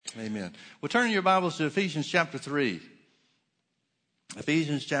Amen. Well, turn your Bibles to Ephesians chapter 3.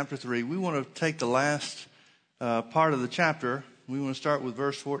 Ephesians chapter 3. We want to take the last part of the chapter. We want to start with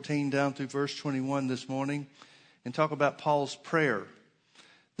verse 14 down through verse 21 this morning and talk about Paul's prayer.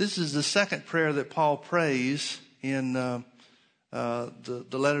 This is the second prayer that Paul prays in the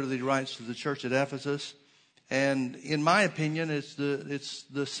letter that he writes to the church at Ephesus. And in my opinion, it's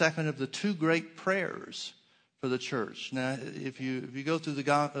the second of the two great prayers for the church. Now, if you go through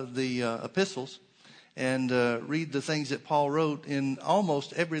the epistles and read the things that Paul wrote, in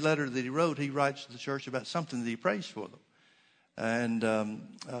almost every letter that he wrote, he writes to the church about something that he prays for them. And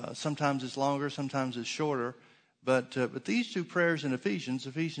sometimes it's longer, sometimes it's shorter. But these two prayers in Ephesians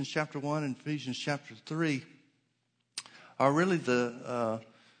chapter 1 and Ephesians chapter 3, are really the,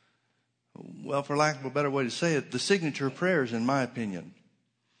 for lack of a better way to say it, the signature prayers, in my opinion.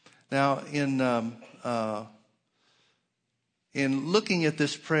 Now, in looking at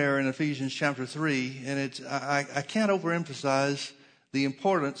this prayer in Ephesians chapter 3, and I can't overemphasize the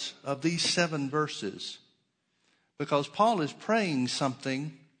importance of these 7 verses, because Paul is praying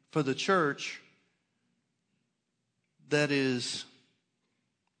something for the church that is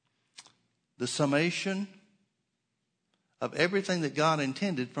the summation of everything that God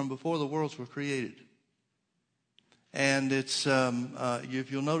intended from before the worlds were created. And it's,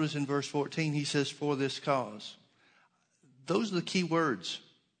 if you'll notice in verse 14, he says, "For this cause." Those are the key words.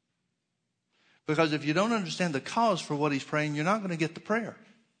 Because if you don't understand the cause for what he's praying, you're not going to get the prayer.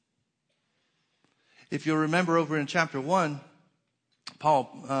 If you'll remember over in chapter 1,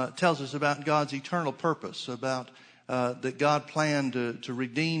 Paul tells us about God's eternal purpose, about that God planned to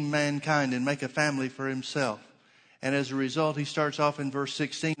redeem mankind and make a family for himself. And as a result, he starts off in verse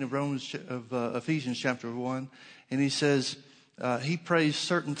 16 of Ephesians chapter 1, and he says, he prays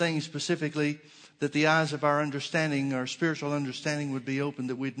certain things specifically, that the eyes of our understanding, our spiritual understanding, would be open,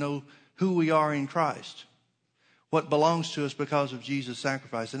 that we'd know who we are in Christ, what belongs to us because of Jesus'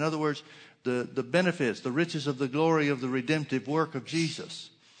 sacrifice. In other words, the benefits, the riches of the glory of the redemptive work of Jesus.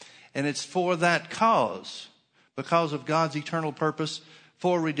 And it's for that cause, because of God's eternal purpose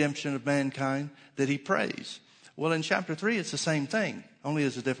for redemption of mankind, that he prays. Well, in chapter 3, it's the same thing, only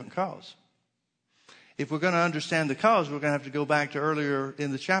as a different cause. If we're going to understand the cause, we're going to have to go back to earlier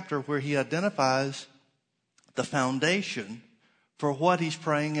in the chapter where he identifies the foundation for what he's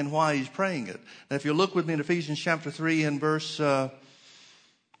praying and why he's praying it. Now, if you look with me in Ephesians chapter 3 and verse, I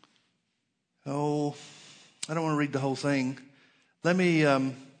don't want to read the whole thing. Let me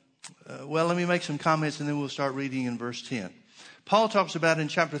make some comments and then we'll start reading in verse 10. Paul talks about in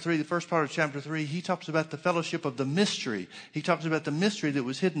chapter 3, the first part of chapter 3, he talks about the fellowship of the mystery. He talks about the mystery that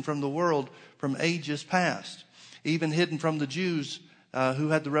was hidden from the world from ages past, even hidden from the Jews who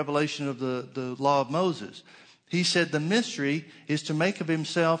had the revelation of the law of Moses. He said the mystery is to make of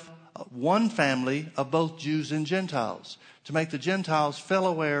himself one family of both Jews and Gentiles, to make the Gentiles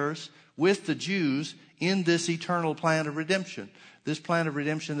fellow heirs with the Jews in this eternal plan of redemption, this plan of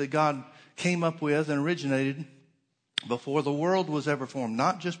redemption that God came up with and originated before the world was ever formed,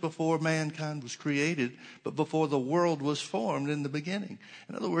 not just before mankind was created, but before the world was formed in the beginning.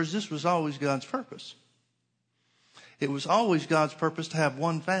 In other words, this was always God's purpose. It was always God's purpose to have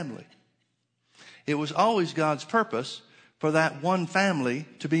one family. It was always God's purpose for that one family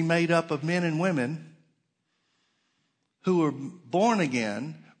to be made up of men and women who were born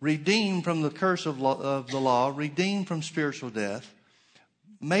again, redeemed from the curse of the law, redeemed from spiritual death,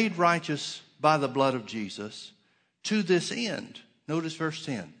 made righteous by the blood of Jesus, to this end. Notice verse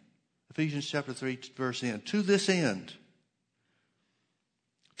 10. Ephesians chapter 3, verse 10. To this end.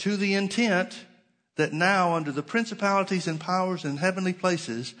 To the intent that now under the principalities and powers in heavenly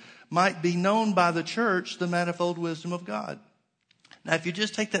places might be known by the church the manifold wisdom of God. Now, if you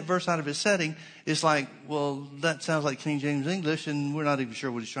just take that verse out of its setting, it's like, well, that sounds like King James English, and we're not even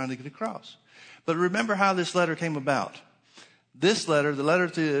sure what he's trying to get across. But remember how this letter came about. This letter, the letter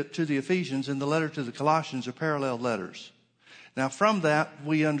to the Ephesians and the letter to the Colossians, are parallel letters. Now, from that,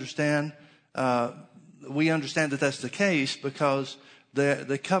 we understand that that's the case because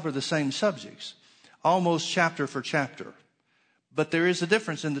they cover the same subjects, almost chapter for chapter. But there is a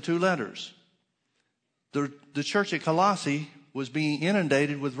difference in the two letters. The church at Colossae was being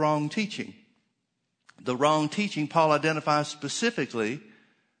inundated with wrong teaching. The wrong teaching Paul identifies specifically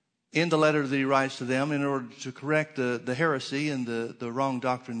in the letter that he writes to them in order to correct the heresy and the wrong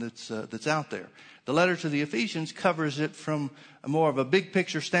doctrine that's out there. The letter to the Ephesians covers it from a more of a big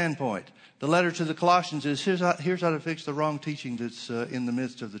picture standpoint. The letter to the Colossians is here's how to fix the wrong teaching that's in the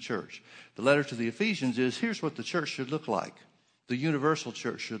midst of the church. The letter to the Ephesians is here's what the church should look like. The universal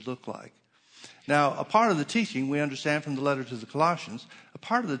church should look like. Now, a part of the teaching, we understand from the letter to the Colossians, a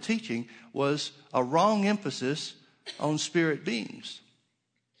part of the teaching was a wrong emphasis on spirit beings.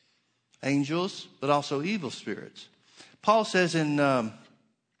 Angels, but also evil spirits. Paul says in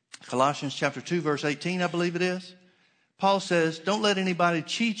Colossians chapter 2, verse 18, I believe it is. Paul says, don't let anybody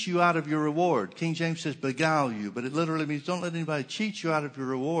cheat you out of your reward. King James says beguile you, but it literally means don't let anybody cheat you out of your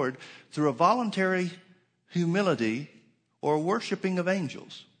reward through a voluntary humility or worshiping of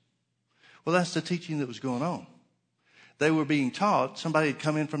angels. Well, that's the teaching that was going on. They were being taught, somebody had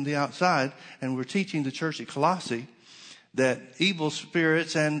come in from the outside and were teaching the church at Colossae that evil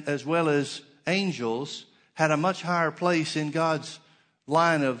spirits and as well as angels had a much higher place in God's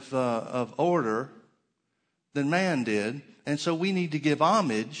line of order than man did. And so we need to give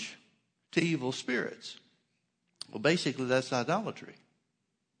homage to evil spirits. Well, basically that's idolatry.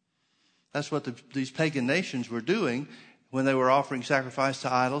 That's what these pagan nations were doing when they were offering sacrifice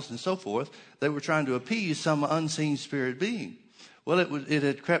to idols and so forth. They were trying to appease some unseen spirit being. Well, it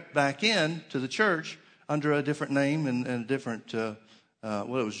had crept back in to the church under a different name and a different, it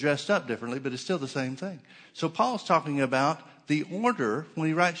was dressed up differently, but it's still the same thing. So Paul's talking about the order. When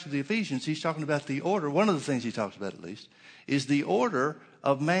he writes to the Ephesians, he's talking about the order. One of the things he talks about, at least, is the order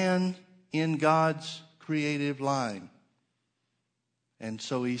of man in God's creative line. And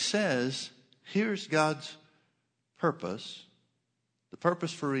so he says, here's God's purpose. The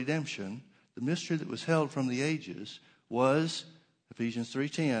purpose for redemption, the mystery that was held from the ages, was, Ephesians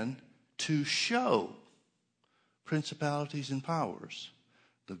 3:10, to show principalities and powers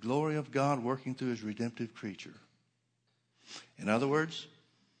the glory of God working through his redemptive creature. In other words,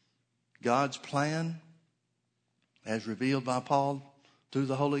 God's plan, as revealed by Paul through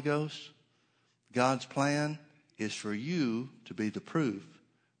the Holy Ghost, God's plan is for you to be the proof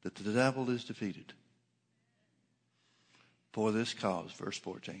that the devil is defeated. For this cause, verse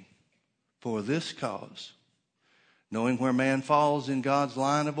 14. For this cause, knowing where man falls in God's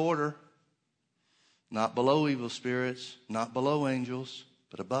line of order, not below evil spirits, not below angels,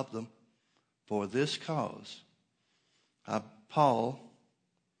 but above them. For this cause, got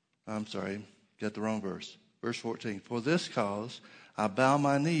the wrong verse. Verse 14. For this cause, I bow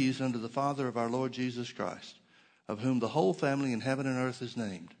my knees unto the Father of our Lord Jesus Christ, of whom the whole family in heaven and earth is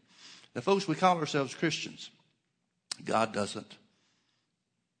named. Now, folks, we call ourselves Christians. God doesn't.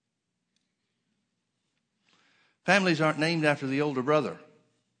 Families aren't named after the older brother.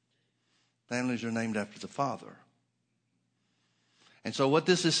 Families are named after the father. And so what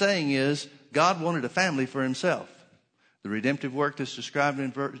this is saying is God wanted a family for himself. The redemptive work that's described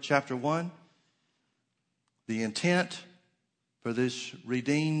in chapter 1, the intent for this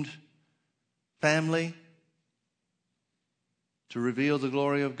redeemed family to reveal the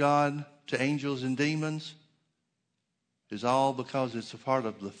glory of God to angels and demons is all because it's a part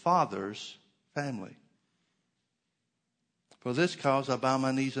of the Father's family. For this cause I bow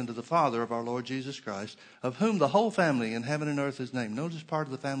my knees unto the Father of our Lord Jesus Christ, of whom the whole family in heaven and earth is named. Notice part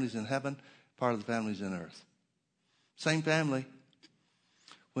of the family's in heaven, part of the family's in earth. Same family.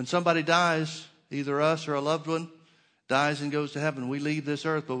 When somebody dies, either us or a loved one dies and goes to heaven, we leave this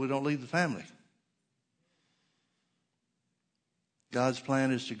earth, but we don't leave the family. God's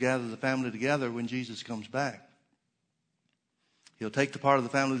plan is to gather the family together when Jesus comes back. He'll take the part of the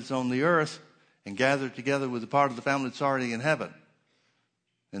family that's on the earth and gather it together with the part of the family that's already in heaven.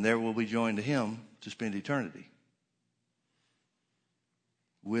 And there we'll be joined to him to spend eternity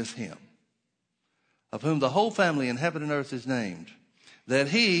with him. Of whom the whole family in heaven and earth is named. That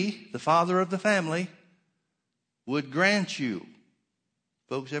he, the father of the family, would grant you.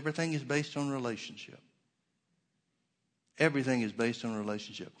 Folks, everything is based on relationship. Everything is based on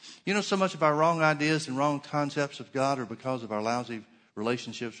relationship. You know, so much of our wrong ideas and wrong concepts of God are because of our lousy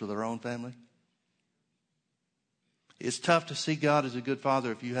relationships with our own family. It's tough to see God as a good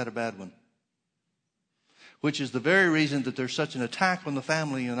father if you had a bad one. Which is the very reason that there's such an attack on the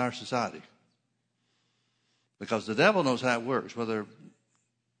family in our society. Because the devil knows how it works, whether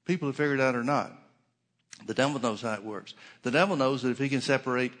people have figured it out or not. The devil knows how it works. The devil knows that if he can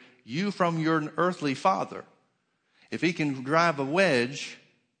separate you from your earthly father, if he can drive a wedge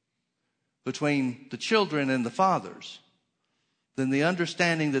between the children and the fathers, then the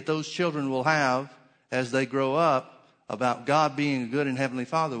understanding that those children will have as they grow up about God being a good and heavenly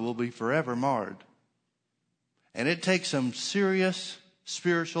Father will be forever marred. And it takes some serious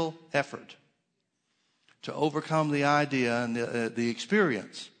spiritual effort to overcome the idea and the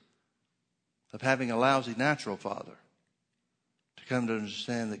experience of having a lousy natural father, to come to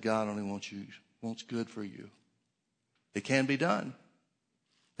understand that God only wants good for you. It can be done.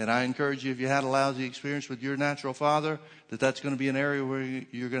 And I encourage you, if you had a lousy experience with your natural father, that's going to be an area where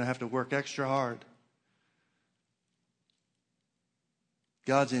you're going to have to work extra hard.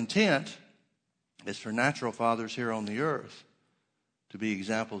 God's intent is for natural fathers here on the earth to be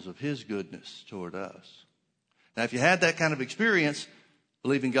examples of His goodness toward us. Now, if you had that kind of experience,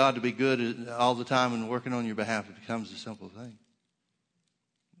 believing God to be good all the time and working on your behalf, it becomes a simple thing.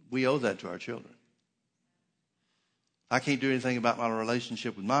 We owe that to our children. I can't do anything about my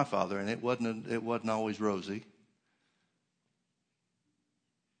relationship with my father, and it wasn't always rosy.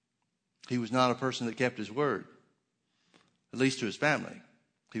 He was not a person that kept his word, at least to his family.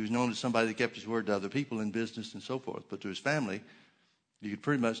 He was known as somebody that kept his word to other people in business and so forth. But to his family, you could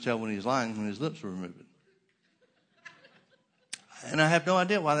pretty much tell when he was lying when his lips were moving. And I have no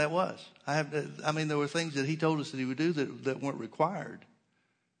idea why that was. There were things that he told us that he would do that weren't required.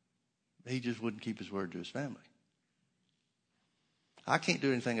 He just wouldn't keep his word to his family. I can't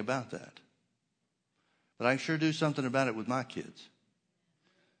do anything about that. But I can sure do something about it with my kids.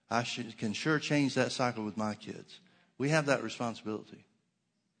 I can sure change that cycle with my kids. We have that responsibility.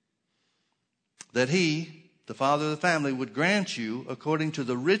 That He, the Father of the family, would grant you, according to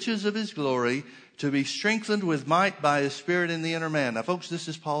the riches of His glory, to be strengthened with might by His Spirit in the inner man. Now, folks, this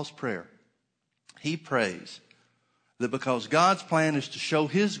is Paul's prayer. He prays that because God's plan is to show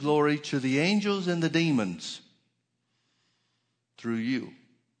His glory to the angels and the demons through you,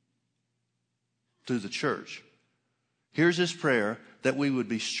 through the church. Here's his prayer, that we would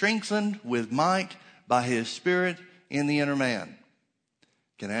be strengthened with might by His Spirit in the inner man.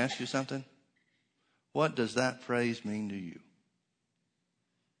 Can I ask you something? What does that phrase mean to you?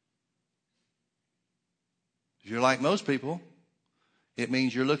 If you're like most people, it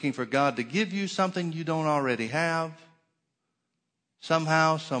means you're looking for God to give you something you don't already have.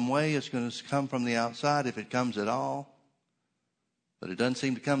 Somehow, some way, it's going to come from the outside if it comes at all. But it doesn't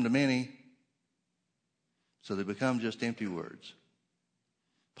seem to come to many. So they become just empty words.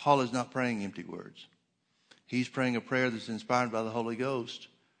 Paul is not praying empty words. He's praying a prayer that's inspired by the Holy Ghost,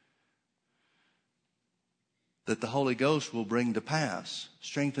 that the Holy Ghost will bring to pass,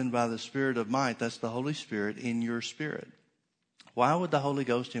 strengthened by the Spirit of might. That's the Holy Spirit in your spirit. Why would the Holy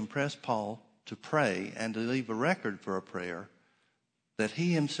Ghost impress Paul to pray and to leave a record for a prayer that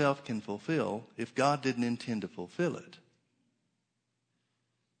he himself can fulfill if God didn't intend to fulfill it?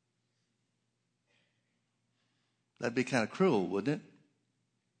 That'd be kind of cruel, wouldn't it?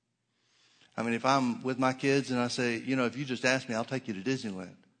 I mean, if I'm with my kids and I say, if you just ask me, I'll take you to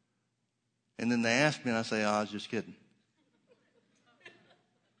Disneyland. And then they ask me and I say, I was just kidding.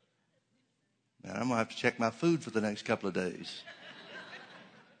 Man, I'm going to have to check my food for the next couple of days.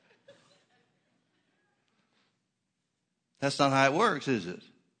 That's not how it works, is it?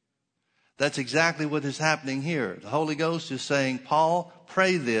 That's exactly what is happening here. The Holy Ghost is saying, Paul,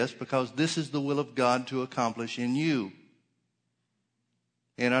 pray this because this is the will of God to accomplish in you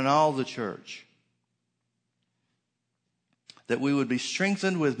and in all the church. That we would be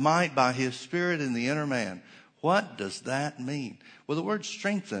strengthened with might by His Spirit in the inner man. What does that mean? Well, the word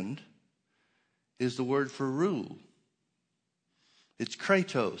strengthened is the word for rule. It's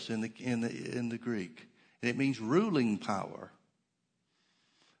kratos in the Greek. And it means ruling power.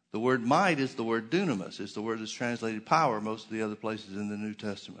 The word might is the word dunamis. It's the word that's translated power most of the other places in the New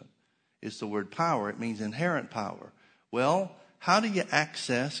Testament. It's the word power. It means inherent power. Well, how do you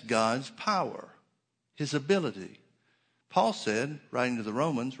access God's power? His ability. Paul said, writing to the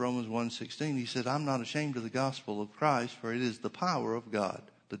Romans 1:16, he said, I'm not ashamed of the gospel of Christ, for it is the power of God,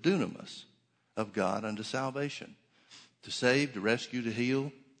 the dunamis of God unto salvation, to save, to rescue, to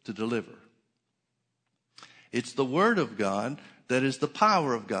heal, to deliver. It's the word of God that is the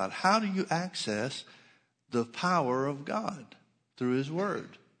power of God. How do you access the power of God? Through His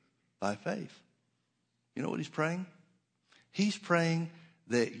word, by faith. You know what he's praying? He's praying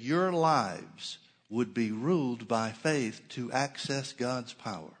that your lives would be ruled by faith to access God's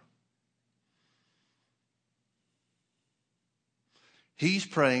power. He's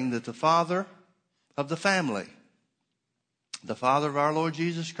praying that the Father of the family, the Father of our Lord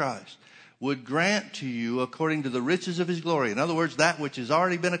Jesus Christ, would grant to you according to the riches of His glory. In other words, that which has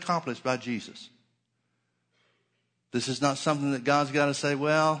already been accomplished by Jesus. This is not something that God's got to say,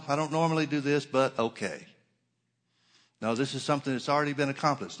 well, I don't normally do this, but okay. No, this is something that's already been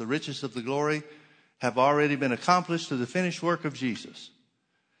accomplished. The riches of the glory have already been accomplished through the finished work of Jesus.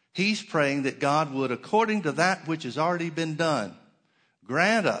 He's praying that God would, according to that which has already been done,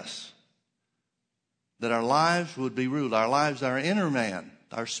 grant us that our lives would be ruled. Our lives, our inner man,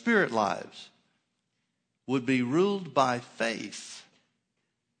 our spirit lives, would be ruled by faith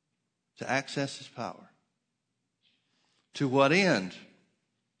to access His power. To what end?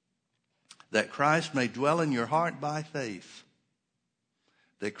 that Christ may dwell in your heart by faith.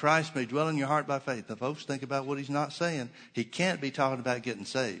 That Christ may dwell in your heart by faith. Now, folks, think about what he's not saying. He can't be talking about getting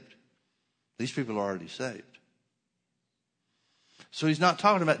saved. These people are already saved. So he's not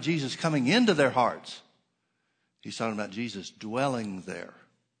talking about Jesus coming into their hearts. He's talking about Jesus dwelling there.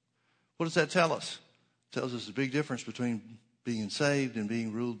 What does that tell us? It tells us the big difference between being saved and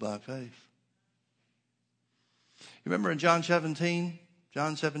being ruled by faith. You remember in John 17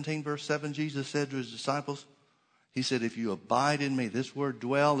 verse 7, Jesus said to his disciples, he said, if you abide in me, this word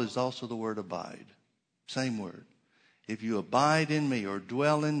dwell is also the word abide. Same word. If you abide in me or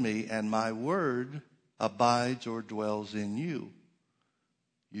dwell in me, and my word abides or dwells in you,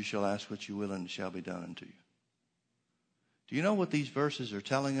 you shall ask what you will and it shall be done unto you. Do you know what these verses are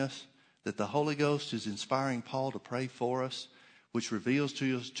telling us? That the Holy Ghost is inspiring Paul to pray for us, which reveals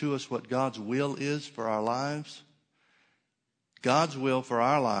to us what God's will is for our lives. God's will for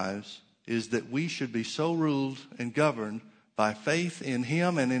our lives is that we should be so ruled and governed by faith in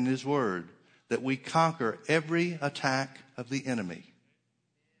him and in his word that we conquer every attack of the enemy.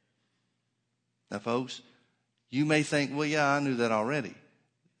 Now, folks, you may think, well, yeah, I knew that already.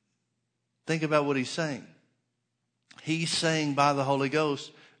 Think about what he's saying. He's saying by the Holy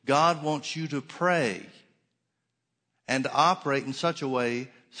Ghost, God wants you to pray and to operate in such a way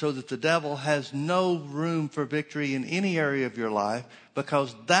so that the devil has no room for victory in any area of your life,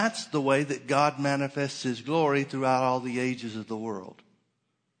 because that's the way that God manifests his glory throughout all the ages of the world.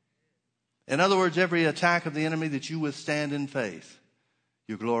 In other words, every attack of the enemy that you withstand in faith,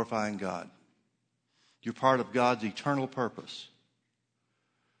 you're glorifying God. You're part of God's eternal purpose.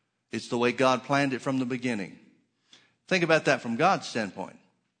 It's the way God planned it from the beginning. Think about that from God's standpoint.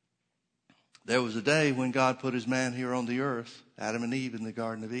 There was a day when God put his man here on the earth, Adam and Eve in the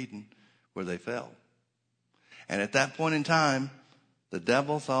Garden of Eden, where they fell. And at that point in time, the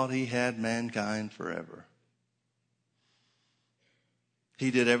devil thought he had mankind forever. He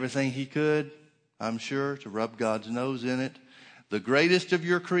did everything he could, I'm sure, to rub God's nose in it. The greatest of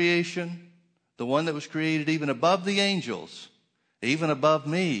your creation, the one that was created even above the angels, even above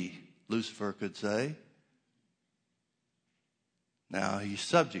me, Lucifer could say. Now he's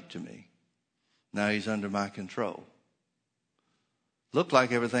subject to me. Now he's under my control. Looked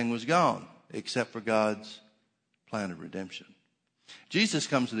like everything was gone except for God's plan of redemption. Jesus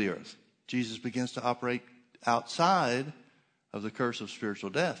comes to the earth. Jesus begins to operate outside of the curse of spiritual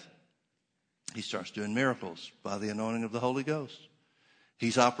death. He starts doing miracles by the anointing of the Holy Ghost.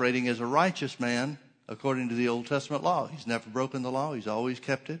 He's operating as a righteous man according to the Old Testament law. He's never broken the law. He's always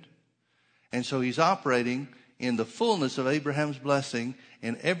kept it. And so he's operating in the fullness of Abraham's blessing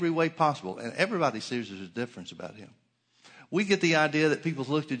in every way possible. And everybody sees there's a difference about him. We get the idea that people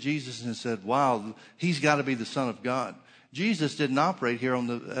looked at Jesus and said, wow, he's got to be the Son of God. Jesus didn't operate here on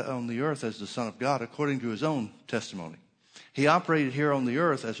the earth as the Son of God according to his own testimony. He operated here on the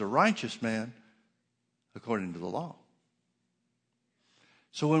earth as a righteous man according to the law.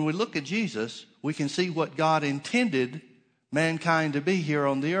 So when we look at Jesus, we can see what God intended mankind to be here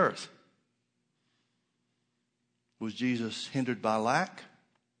on the earth. Was Jesus hindered by lack?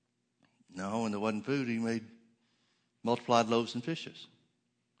 No, when there wasn't food, he made multiplied loaves and fishes.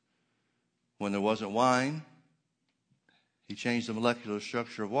 When there wasn't wine, he changed the molecular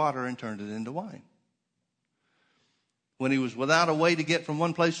structure of water and turned it into wine. When he was without a way to get from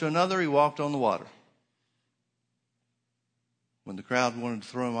one place to another, he walked on the water. When the crowd wanted to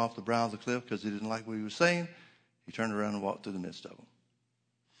throw him off the brow of the cliff because they didn't like what he was saying, he turned around and walked through the midst of them.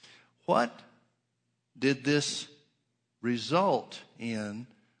 What did this result in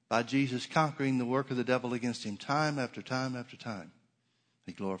by Jesus conquering the work of the devil against him time after time after time?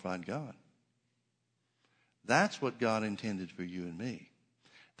 He glorified God. That's what God intended for you and me.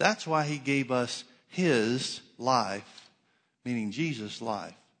 That's why he gave us his life, meaning Jesus'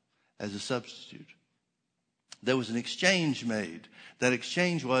 life, as a substitute. There was an exchange made. That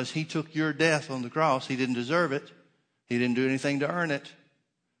exchange was he took your death on the cross. He didn't deserve it. He didn't do anything to earn it.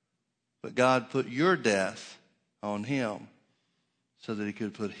 But God put your death on him so that he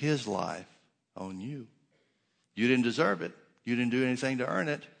could put his life on you. You didn't deserve it. You didn't do anything to earn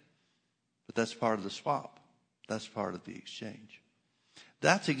it. But that's part of the swap. That's part of the exchange.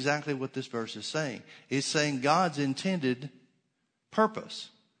 That's exactly what this verse is saying. It's saying God's intended purpose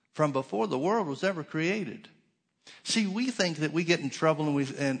from before the world was ever created. See, we think that we get in trouble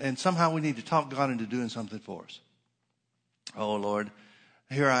and somehow we need to talk God into doing something for us. Oh, Lord,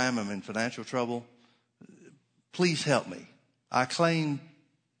 here I am. I'm in financial trouble. Please help me. I claim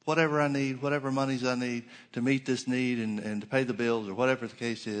whatever I need, whatever monies I need to meet this need and to pay the bills or whatever the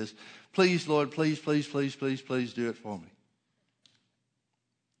case is. Please, Lord, please, please, please, please, please do it for me.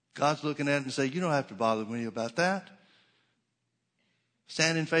 God's looking at it and saying, you don't have to bother me about that.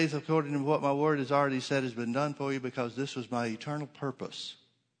 Stand in faith according to what my word has already said has been done for you, because this was my eternal purpose,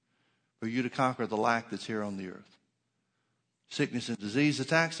 for you to conquer the lack that's here on the earth. Sickness and disease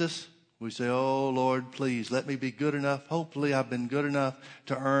attacks us. We say, oh, Lord, please let me be good enough. Hopefully I've been good enough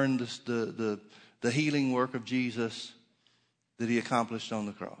to earn the healing work of Jesus that he accomplished on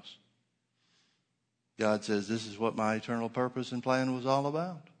the cross. God says, this is what my eternal purpose and plan was all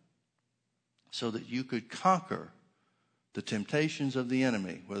about, so that you could conquer the temptations of the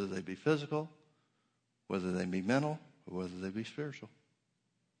enemy, whether they be physical, whether they be mental, or whether they be spiritual.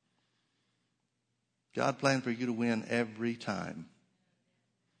 God planned for you to win every time.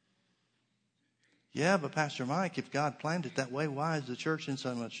 Yeah, but Pastor Mike, if God planned it that way, why is the church in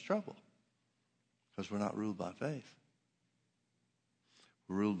so much trouble? Because we're not ruled by faith.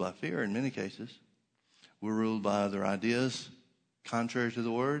 We're ruled by fear in many cases. We're ruled by other ideas contrary to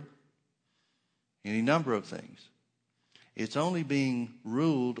the word. Any number of things. It's only being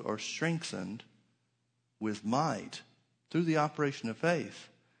ruled or strengthened with might through the operation of faith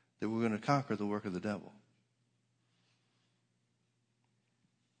that we're going to conquer the work of the devil.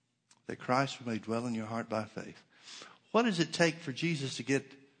 That Christ may dwell in your heart by faith. What does it take for Jesus to get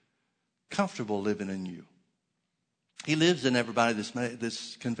comfortable living in you? He lives in everybody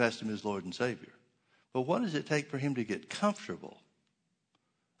that's confessed him as Lord and Savior. But what does it take for him to get comfortable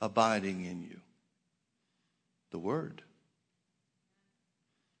abiding in you? The Word.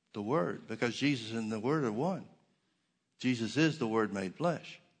 The Word. Because Jesus and the Word are one. Jesus is the Word made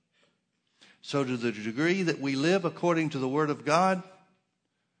flesh. So to the degree that we live according to the Word of God,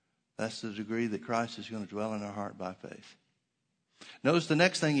 that's the degree that Christ is going to dwell in our heart by faith. Notice the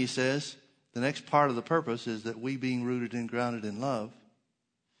next thing he says, the next part of the purpose is that we being rooted and grounded in love.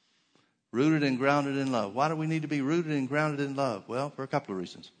 Rooted and grounded in love. Why do we need to be rooted and grounded in love? Well, for a couple of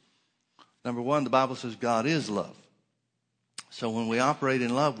reasons. Number one, the Bible says God is love. So when we operate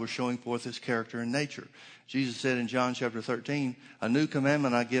in love, we're showing forth his character and nature. Jesus said in John chapter 13, a new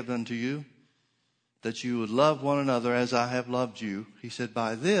commandment I give unto you, that you would love one another as I have loved you. He said,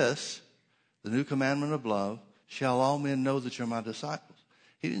 by this, the new commandment of love, shall all men know that you're my disciples.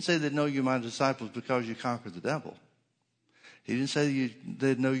 He didn't say they'd know you're my disciples because you conquered the devil. He didn't say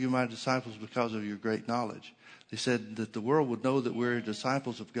they'd know you're my disciples because of your great knowledge. He said that the world would know that we're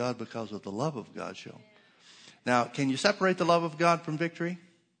disciples of God because of the love of God shown. Now, can you separate the love of God from victory?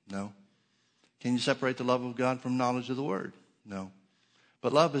 No. Can you separate the love of God from knowledge of the Word? No.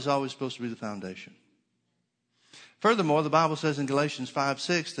 But love is always supposed to be the foundation. Furthermore, the Bible says in Galatians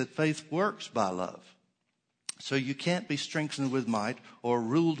 5:6 that faith works by love. So you can't be strengthened with might or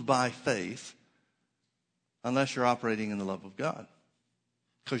ruled by faith unless you're operating in the love of God,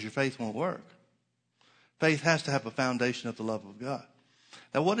 because your faith won't work. Faith has to have a foundation of the love of God.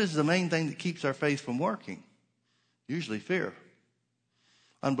 Now, what is the main thing that keeps our faith from working? Usually fear.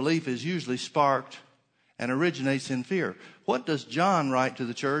 Unbelief is usually sparked and originates in fear. What does John write to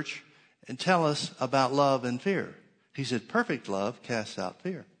the church and tell us about love and fear? He said, perfect love casts out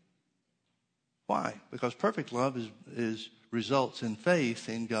fear. Why? Because perfect love results in faith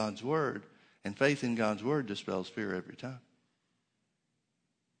in God's Word. And faith in God's Word dispels fear every time.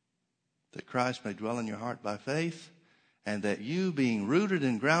 That Christ may dwell in your heart by faith, and that you, being rooted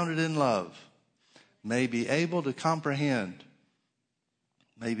and grounded in love, may be able to comprehend.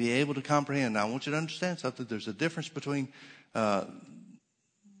 May be able to comprehend. Now, I want you to understand something. There's a difference between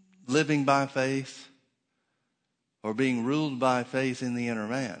living by faith or being ruled by faith in the inner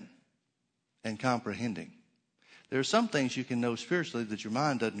man and comprehending. There are some things you can know spiritually that your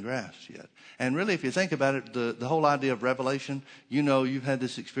mind doesn't grasp yet. And really, if you think about it, the whole idea of revelation, you know, you've had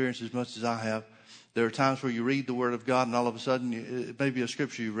this experience as much as I have. There are times where you read the Word of God and all of a sudden it may be a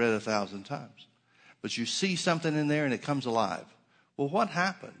scripture you've read 1,000 times. But you see something in there and it comes alive. Well, what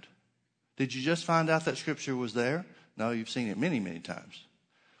happened? Did you just find out that scripture was there? No, you've seen it many, many times.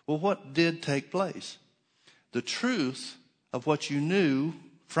 Well, what did take place? The truth of what you knew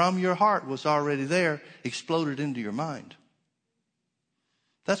from your heart was already there, exploded into your mind.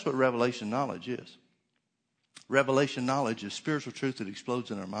 That's what revelation knowledge is. Revelation knowledge is spiritual truth that explodes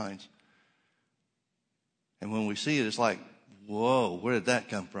in our minds. And when we see it, it's like, whoa, where did that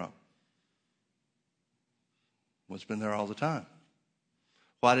come from? Well, it's been there all the time.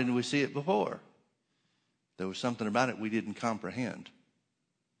 Why didn't we see it before? There was something about it we didn't comprehend.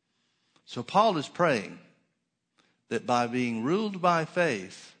 So Paul is praying that by being ruled by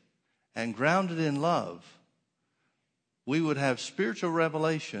faith and grounded in love, we would have spiritual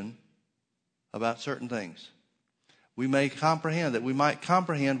revelation about certain things. We may comprehend, that we might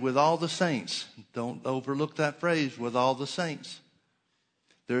comprehend with all the saints. Don't overlook that phrase, with all the saints.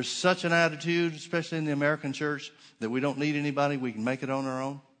 There's such an attitude, especially in the American church, that we don't need anybody. We can make it on our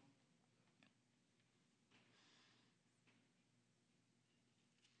own.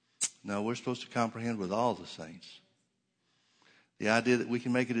 No, we're supposed to comprehend with all the saints. The idea that we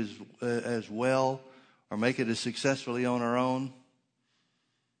can make it as well or make it as successfully on our own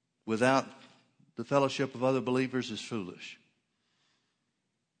without the fellowship of other believers is foolish.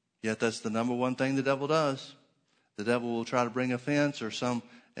 Yet that's the number one thing the devil does. The devil will try to bring offense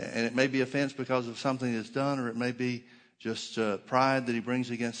and it may be offense because of something that's done, or it may be just pride that he brings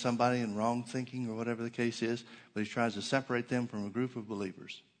against somebody and wrong thinking or whatever the case is, but he tries to separate them from a group of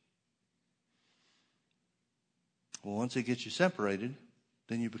believers. Well, once it gets you separated,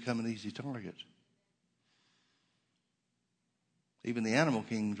 then you become an easy target. Even the animal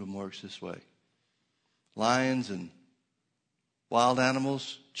kingdom works this way. Lions and wild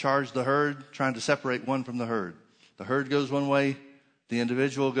animals charge the herd, trying to separate one from the herd. The herd goes one way, the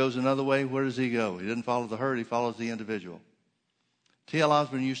individual goes another way. Where does he go? He doesn't follow the herd, he follows the individual. T.L.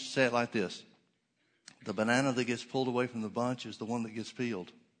 Osborne used to say it like this: the banana that gets pulled away from the bunch is the one that gets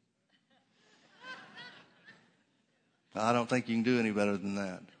peeled. I don't think you can do any better than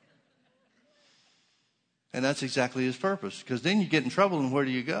that. And that's exactly his purpose, because then you get in trouble, and where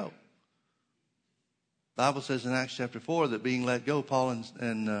do you go? The Bible says in Acts chapter 4 that being let go, Paul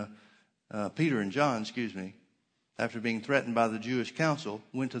and Peter and John, after being threatened by the Jewish council,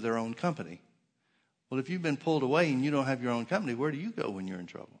 went to their own company. Well, if you've been pulled away and you don't have your own company, where do you go when you're in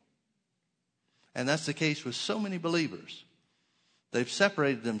trouble? And that's the case with so many believers. They've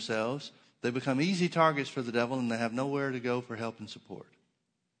separated themselves. They become easy targets for the devil, and they have nowhere to go for help and support.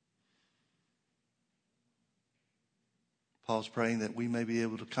 Paul's praying that we may be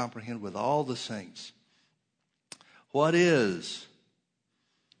able to comprehend with all the saints what is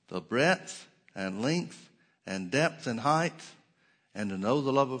the breadth and length and depth and height, and to know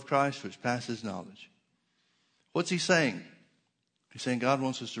the love of Christ which passes knowledge. What's he saying? He's saying God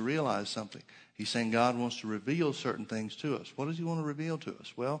wants us to realize something. He's saying God wants to reveal certain things to us. What does he want to reveal to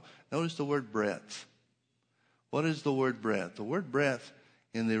us? Well, notice the word breadth. What is the word breadth? The word breadth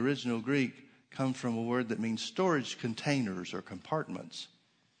in the original Greek comes from a word that means storage containers or compartments.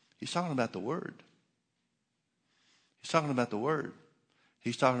 He's talking about the Word. He's talking about the Word.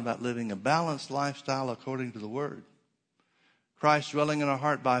 He's talking about living a balanced lifestyle according to the Word. Christ dwelling in our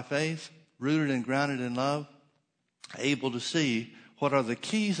heart by faith, rooted and grounded in love, able to see what are the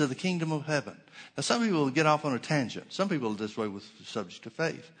keys of the kingdom of heaven. Now, some people will get off on a tangent. Some people are this way with the subject of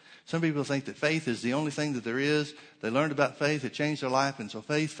faith. Some people think that faith is the only thing that there is. They learned about faith. It changed their life. And so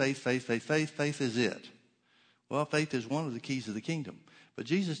faith is it. Well, faith is one of the keys of the kingdom. But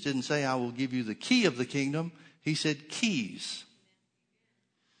Jesus didn't say, I will give you the key of the kingdom. He said keys.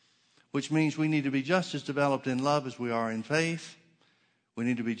 Which means we need to be just as developed in love as we are in faith. We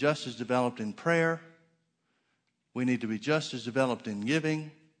need to be just as developed in prayer. We need to be just as developed in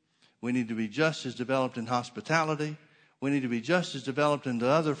giving. We need to be just as developed in hospitality. We need to be just as developed in the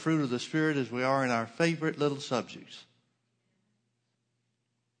other fruit of the Spirit as we are in our favorite little subjects.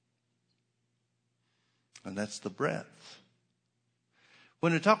 And that's the breadth.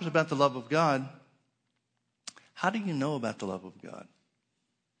 When it talks about the love of God, how do you know about the love of God?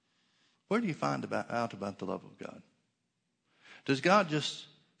 Where do you find out about the love of God? Does God just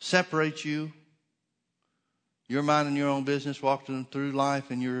separate you, your mind and your own business, walking through life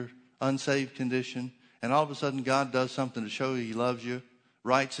in your unsaved condition, and all of a sudden God does something to show you he loves you,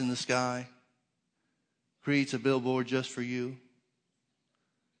 writes in the sky, creates a billboard just for you,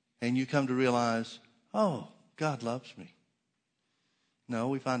 and you come to realize, oh, God loves me? No,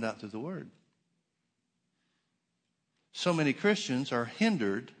 we find out through the Word. So many Christians are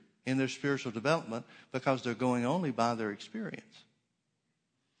hindered in their spiritual development because they're going only by their experience.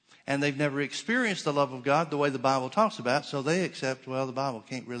 And they've never experienced the love of God the way the Bible talks about, so they accept, well, the Bible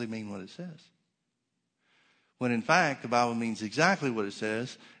can't really mean what it says. When in fact, the Bible means exactly what it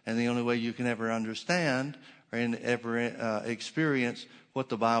says, and the only way you can ever understand or ever experience what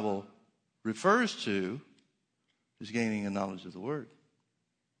the Bible refers to is gaining a knowledge of the Word.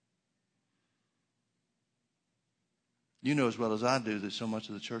 You know as well as I do that so much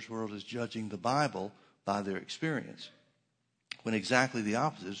of the church world is judging the Bible by their experience, when exactly the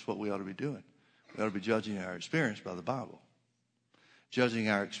opposite is what we ought to be doing. We ought to be judging our experience by the Bible. Judging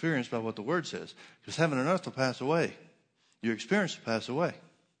our experience by what the Word says. Because heaven and earth will pass away. Your experience will pass away.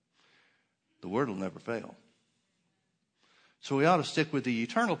 The Word will never fail. So we ought to stick with the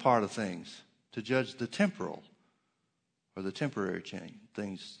eternal part of things to judge the temporal or the temporary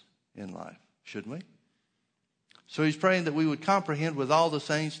things in life, shouldn't we? So he's praying that we would comprehend with all the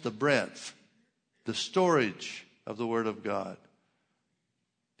saints the breadth, the storage of the Word of God.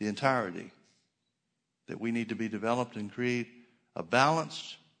 the entirety, that we need to be developed and create a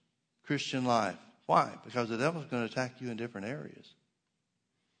balanced Christian life. Why? Because the devil's going to attack you in different areas.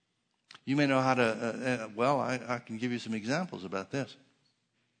 You may know how to, I can give you some examples about this.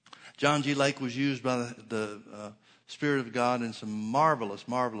 John G. Lake was used by the Spirit of God in some marvelous,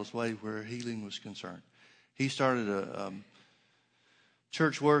 marvelous ways where healing was concerned. He started a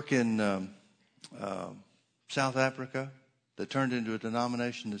church work in South Africa that turned into a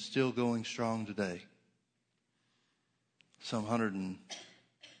denomination that's still going strong today. Some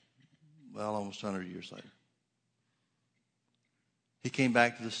almost 100 years later. He came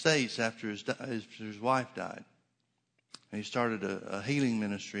back to the States after his wife died. And he started a healing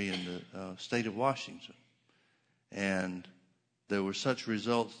ministry in the state of Washington. And there were such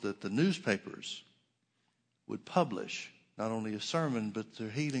results that the newspapers would publish not only a sermon, but their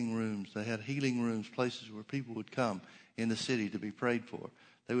healing rooms. They had healing rooms, places where people would come in the city to be prayed for.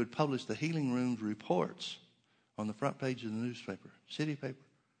 They would publish the healing rooms reports on the front page of the newspaper, city paper.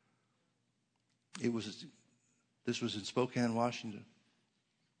 This was in Spokane, Washington.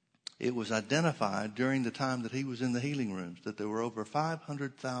 It was identified during the time that he was in the healing rooms that there were over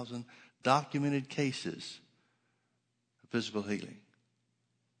 500,000 documented cases of physical healing.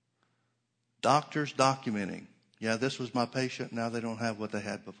 Doctors documenting, yeah, this was my patient, now they don't have what they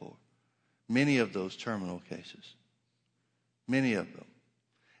had before. Many of those terminal cases. Many of them.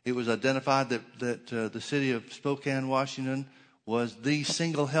 It was identified that the city of Spokane, Washington, was the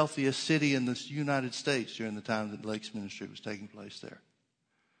single healthiest city in the United States during the time that Lake's ministry was taking place there.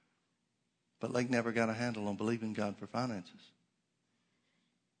 But Lake never got a handle on believing God for finances.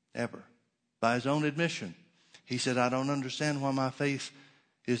 Ever. By his own admission, he said, I don't understand why my faith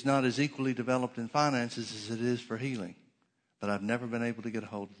is not as equally developed in finances as it is for healing. But I've never been able to get a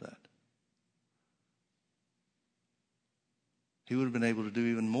hold of that. He would have been able to do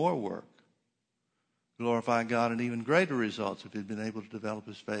even more work, glorify God in even greater results if he'd been able to develop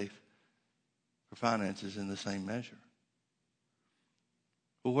his faith for finances in the same measure.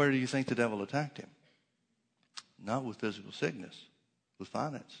 Well, where do you think the devil attacked him? Not with physical sickness, with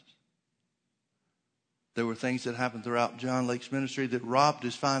finances. There were things that happened throughout John Lake's ministry that robbed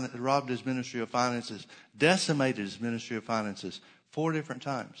his ministry of finances, decimated his ministry of finances 4 different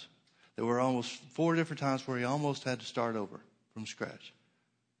times. There were almost 4 different times where he almost had to start over from scratch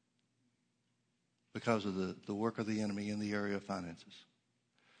because of the work of the enemy in the area of finances.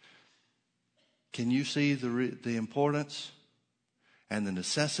 Can you see the importance and the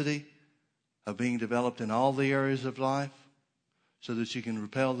necessity of being developed in all the areas of life so that you can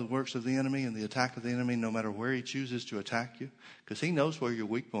repel the works of the enemy and the attack of the enemy no matter where he chooses to attack you? Because he knows where your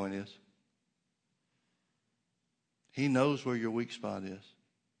weak point is. He knows where your weak spot is.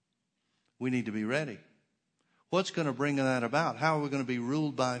 We need to be ready. What's going to bring that about? How are we going to be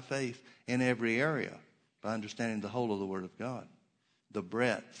ruled by faith in every area? By understanding the whole of the Word of God. The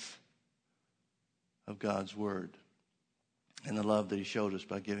breadth of God's Word. And the love that he showed us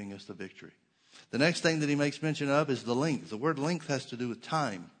by giving us the victory. The next thing that he makes mention of is the length. The word length has to do with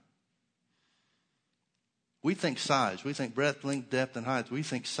time. We think size. We think breadth, length, depth, and height. We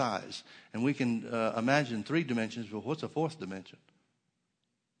think size. And we can imagine 3 dimensions, but what's a 4th dimension?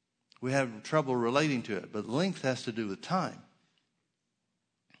 We have trouble relating to it. But length has to do with time.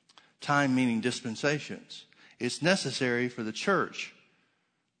 Time meaning dispensations. It's necessary for the church,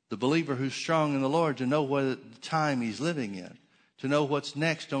 the believer who's strong in the Lord, to know what time he's living in, to know what's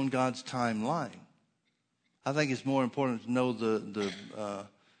next on God's timeline. I think it's more important to know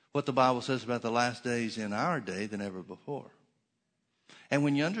what the Bible says about the last days in our day than ever before. And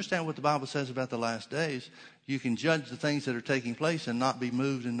when you understand what the Bible says about the last days, you can judge the things that are taking place and not be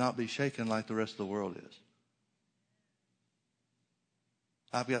moved and not be shaken like the rest of the world is.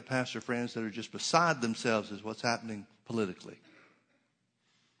 I've got pastor friends that are just beside themselves as what's happening politically.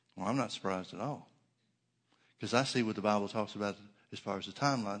 Well, I'm not surprised at all. Because I see what the Bible talks about as far as the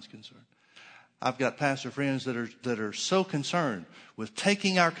timeline is concerned. I've got pastor friends that are so concerned with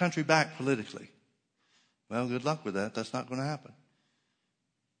taking our country back politically. Well, good luck with that. That's not going to happen.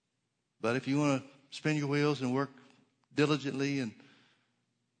 But if you want to spin your wheels and work diligently and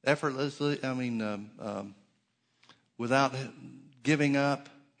effortlessly, without giving up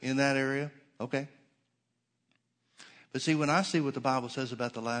in that area, okay. But see, when I see what the Bible says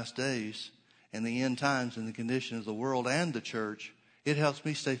about the last days and the end times and the condition of the world and the church, it helps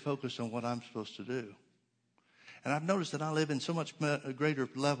me stay focused on what I'm supposed to do. And I've noticed that I live in so much a greater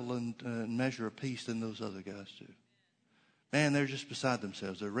level and measure of peace than those other guys do. Man, they're just beside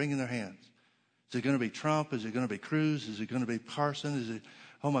themselves. They're wringing their hands. Is it going to be Trump? Is it going to be Cruz? Is it going to be Carson?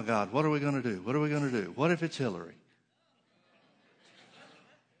 Oh my God, what are we going to do? What are we going to do? What if it's Hillary?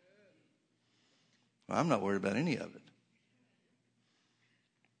 Well, I'm not worried about any of it.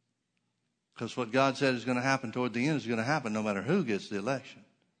 Because what God said is going to happen toward the end is going to happen no matter who gets the election.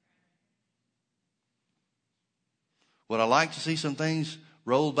 Would I like to see some things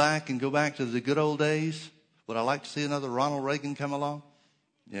roll back and go back to the good old days? Would I like to see another Ronald Reagan come along?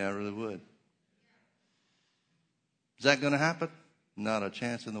 Yeah, I really would. Is that going to happen? Not a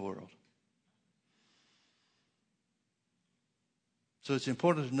chance in the world. So it's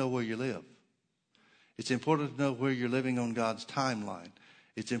important to know where you live. It's important to know where you're living on God's timeline.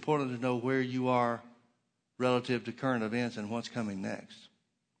 It's important to know where you are relative to current events and what's coming next.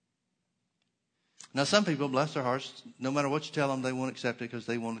 Now, some people, bless their hearts, no matter what you tell them, they won't accept it because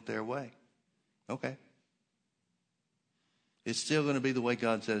they want it their way. Okay. It's still going to be the way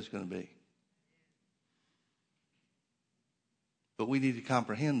God said it's going to be. But we need to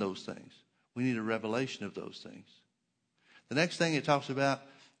comprehend those things. We need a revelation of those things. The next thing it talks about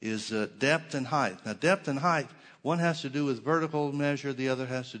is depth and height. Now, depth and height, one has to do with vertical measure, the other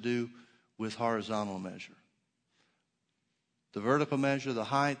has to do with horizontal measure. The vertical measure, the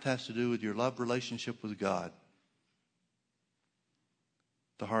height, has to do with your love relationship with God.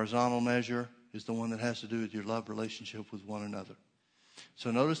 The horizontal measure is the one that has to do with your love relationship with one another. So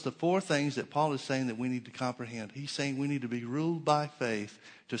notice the four things that Paul is saying that we need to comprehend. He's saying we need to be ruled by faith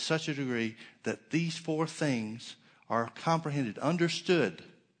to such a degree that these four things are comprehended, understood.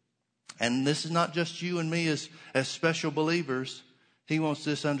 And this is not just you and me as special believers. He wants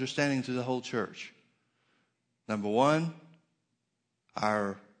this understanding to the whole church. Number one,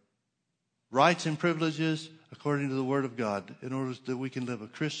 our rights and privileges according to the Word of God in order that we can live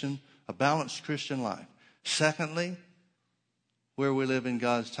a balanced Christian life. Secondly, where we live in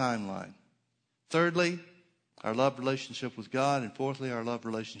God's timeline. Thirdly, our love relationship with God. And fourthly, our love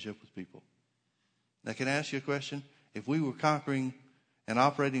relationship with people. Now, can I ask you a question? If we were conquering and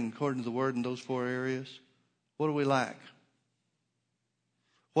operating according to the Word in those four areas, what do we lack?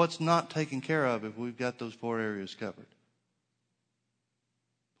 What's not taken care of if we've got those four areas covered?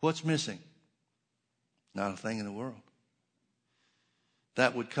 What's missing? Not a thing in the world.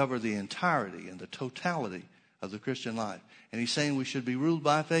 That would cover the entirety and the totality of the Christian life. And he's saying we should be ruled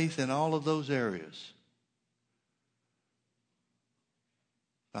by faith in all of those areas.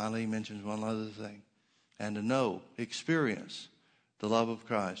 Finally, he mentions one other thing. And to know, experience the love of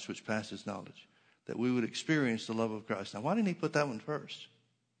Christ, which passes knowledge. That we would experience the love of Christ. Now, why didn't he put that one first?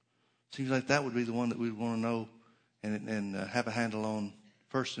 Seems like that would be the one that we'd want to know and have a handle on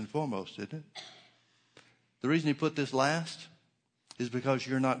first and foremost, isn't it? The reason he put this last is because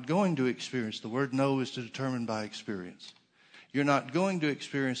you're not going to experience. The word know is to determine by experience. You're not going to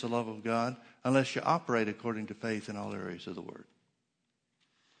experience the love of God unless you operate according to faith in all areas of the word.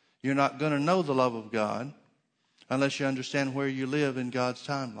 You're not going to know the love of God unless you understand where you live in God's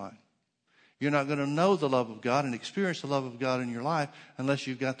timeline. You're not going to know the love of God and experience the love of God in your life unless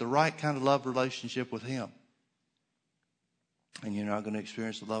you've got the right kind of love relationship with Him. And you're not going to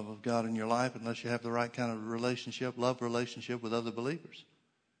experience the love of God in your life unless you have the right kind of love relationship with other believers.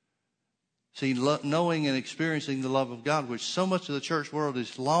 See, knowing and experiencing the love of God, which so much of the church world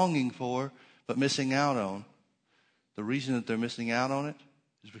is longing for but missing out on, the reason that they're missing out on it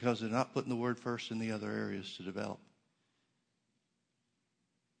is because they're not putting the word first in the other areas to develop.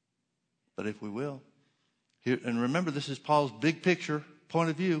 But if we will, here, and remember this is Paul's big picture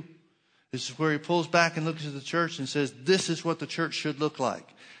point of view. This is where he pulls back and looks at the church and says, this is what the church should look like.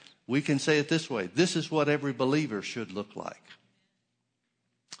 We can say it this way. This is what every believer should look like.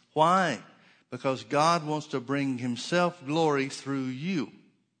 Why? Because God wants to bring Himself glory through you.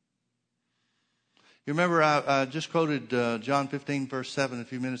 You remember I just quoted John 15, verse 7 a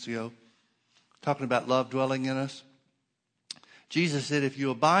few minutes ago, talking about love dwelling in us. Jesus said, if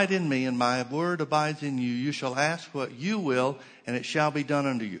you abide in me and my word abides in you, you shall ask what you will, and it shall be done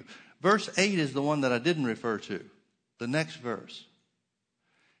unto you. Verse 8 is the one that I didn't refer to. The next verse.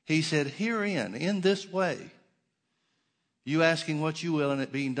 He said, herein, in this way, you asking what you will and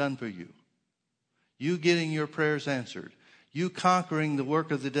it being done for you. You getting your prayers answered. You conquering the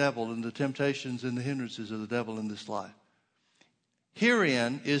work of the devil and the temptations and the hindrances of the devil in this life.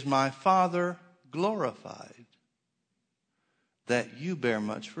 Herein is my Father glorified, that you bear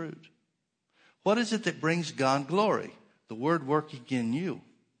much fruit. What is it that brings God glory? The word working in you.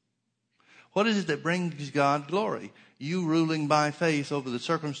 What is it that brings God glory? You ruling by faith over the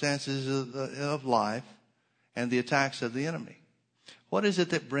circumstances of life and the attacks of the enemy. What is it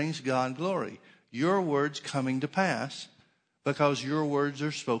that brings God glory? Your words coming to pass because your words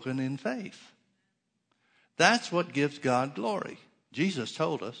are spoken in faith. That's what gives God glory. Jesus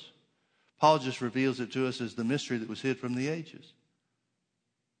told us. Paul just reveals it to us as the mystery that was hid from the ages.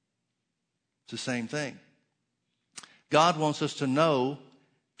 It's the same thing. God wants us to know,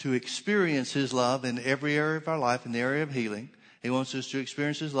 to experience His love in every area of our life, in the area of healing. He wants us to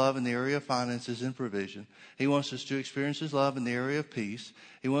experience His love in the area of finances and provision. He wants us to experience His love in the area of peace.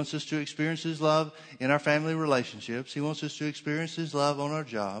 He wants us to experience His love in our family relationships. He wants us to experience His love on our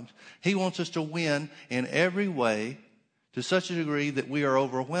jobs. He wants us to win in every way to such a degree that we are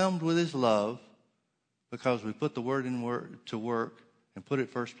overwhelmed with His love because we put the Word to work and put it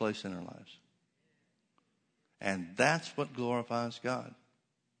first place in our lives. And that's what glorifies God.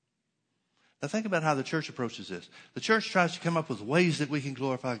 Now think about how the church approaches this. The church tries to come up with ways that we can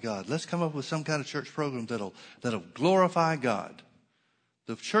glorify God. Let's come up with some kind of church program that'll glorify God.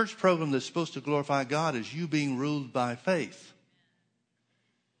 The church program that's supposed to glorify God is you being ruled by faith.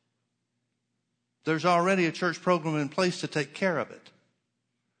 There's already a church program in place to take care of it.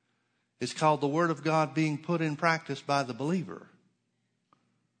 It's called the Word of God being put in practice by the believer.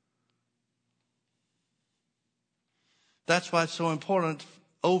 That's why it's so important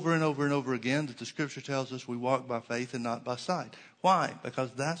over and over and over again that the Scripture tells us we walk by faith and not by sight. Why? Because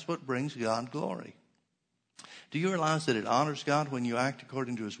that's what brings God glory. Do you realize that it honors God when you act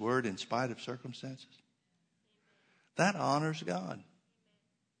according to His Word in spite of circumstances? That honors God.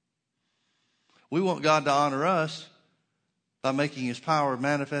 We want God to honor us by making His power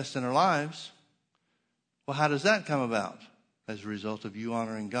manifest in our lives. Well, how does that come about? As a result of you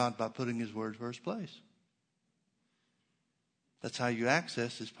honoring God by putting His Word first place. That's how you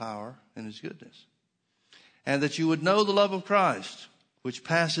access His power and His goodness. And that you would know the love of Christ, which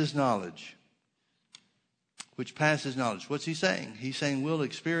passes knowledge. Which passes knowledge. What's He saying? He's saying we'll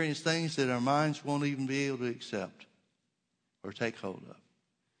experience things that our minds won't even be able to accept or take hold of.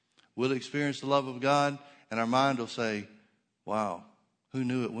 We'll experience the love of God and our mind will say, wow, who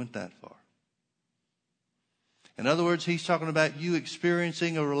knew it went that far? In other words, He's talking about you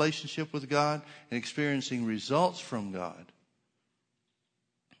experiencing a relationship with God and experiencing results from God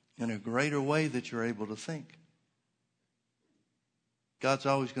in a greater way that you're able to think. God's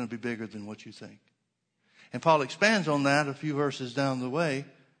always going to be bigger than what you think. And Paul expands on that a few verses down the way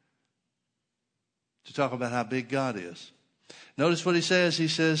to talk about how big God is. Notice what he says. He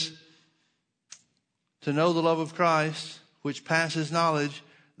says, to know the love of Christ, which passes knowledge,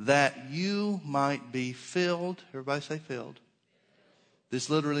 that you might be filled. Everybody say filled. This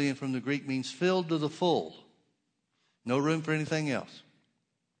literally and from the Greek means filled to the full. No room for anything else.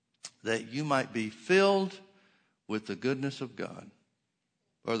 That you might be filled with the goodness of God.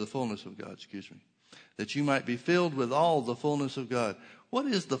 Or the fullness of God, excuse me. That you might be filled with all the fullness of God. What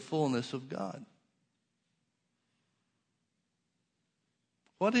is the fullness of God?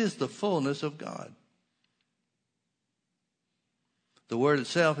 What is the fullness of God? The word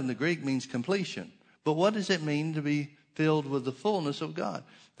itself in the Greek means completion. But what does it mean to be filled with the fullness of God?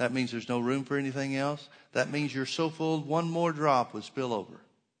 That means there's no room for anything else. That means you're so full, one more drop would spill over.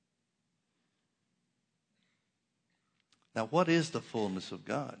 Now, what is the fullness of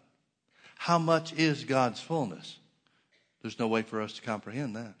God? How much is God's fullness? There's no way for us to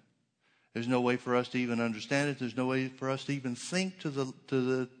comprehend that. There's no way for us to even understand it. There's no way for us to even think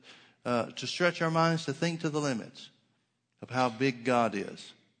to stretch our minds to think to the limits of how big God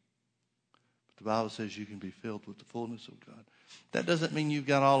is. But the Bible says you can be filled with the fullness of God. That doesn't mean you've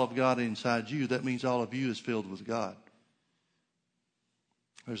got all of God inside you. That means all of you is filled with God.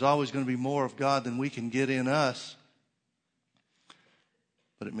 There's always going to be more of God than we can get in us.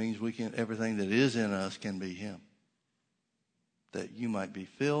 But it means everything that is in us can be Him. That you might be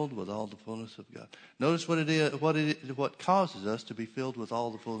filled with all the fullness of God. Notice what causes us to be filled with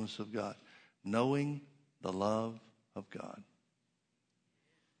all the fullness of God. Knowing the love of God.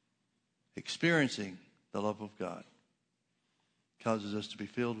 Experiencing the love of God causes us to be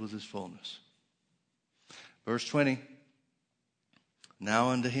filled with His fullness. Verse 20. Now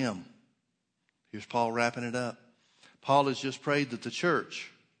unto Him. Here's Paul wrapping it up. Paul has just prayed that the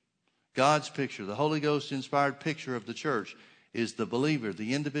church, God's picture, the Holy Ghost inspired picture of the church, is the believer,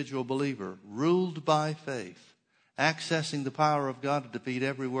 the individual believer, ruled by faith, accessing the power of God to defeat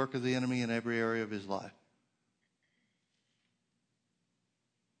every work of the enemy in every area of his life.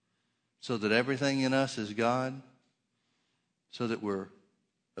 So that everything in us is God, so that we're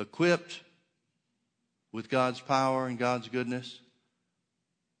equipped with God's power and God's goodness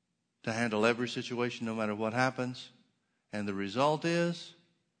to handle every situation no matter what happens. And the result is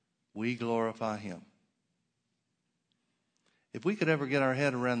we glorify Him. If we could ever get our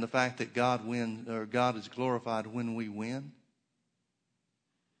head around the fact that God is glorified when we win,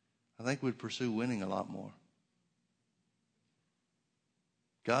 I think we'd pursue winning a lot more.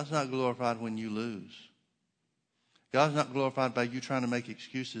 God's not glorified when you lose. God's not glorified by you trying to make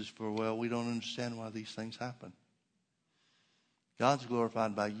excuses for, well, we don't understand why these things happen. God's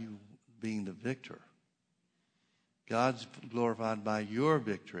glorified by you being the victor. God's glorified by your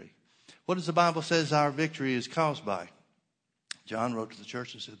victory. What does the Bible say our victory is caused by? John wrote to the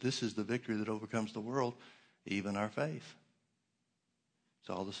church and said, this is the victory that overcomes the world, even our faith. It's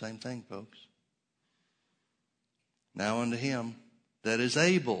all the same thing, folks. Now unto him that is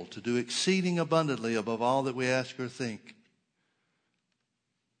able to do exceeding abundantly above all that we ask or think.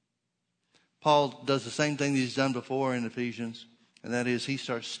 Paul does the same thing that he's done before in Ephesians, and that is he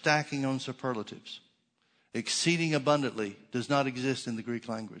starts stacking on superlatives. Exceeding abundantly does not exist in the Greek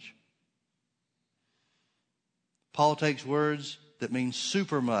language. Paul takes words that mean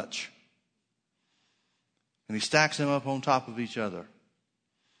super much, and he stacks them up on top of each other.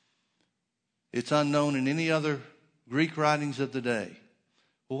 It's unknown in any other Greek writings of the day.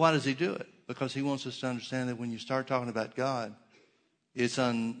 Well, why does he do it? Because he wants us to understand that when you start talking about God, it's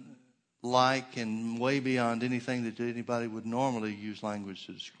unlike and way beyond anything that anybody would normally use language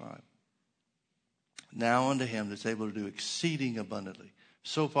to describe. Now unto him that's able to do exceeding abundantly,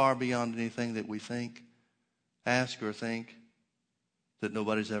 so far beyond anything that we think, ask, or think, that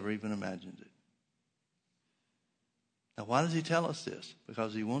nobody's ever even imagined it. Now, why does he tell us this?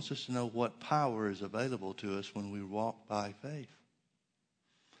 Because he wants us to know what power is available to us when we walk by faith.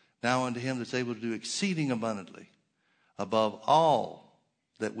 Now unto him that's able to do exceeding abundantly above all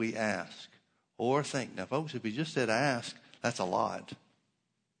that we ask or think. Now, folks, if he just said ask, that's a lot.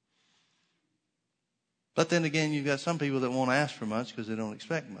 But then again, you've got some people that won't ask for much because they don't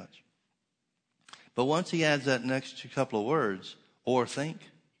expect much. But once he adds that next couple of words, or think,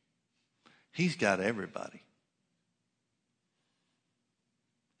 he's got everybody.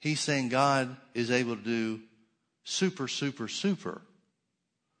 He's saying God is able to do super, super, super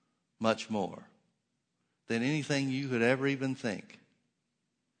much more than anything you could ever even think.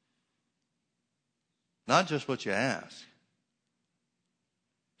 Not just what you ask.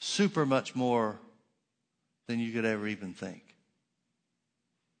 Super much more than you could ever even think.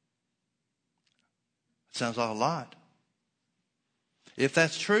 It sounds like a lot. If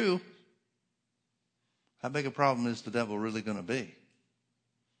that's true, how big a problem is the devil really going to be?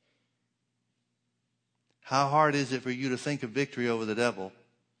 How hard is it for you to think of victory over the devil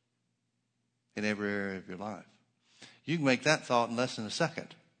in every area of your life? You can make that thought in less than a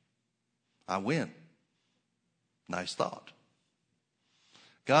second. I win. Nice thought.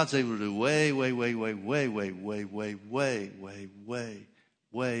 God's able to do way, way, way, way, way, way, way, way, way, way, way,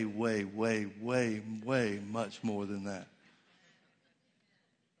 way, way, way, way, way, much more than that.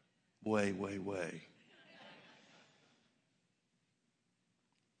 Way, way, way.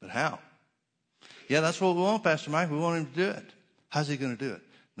 But how? Yeah, that's what we want, Pastor Mike. We want him to do it. How's he going to do it?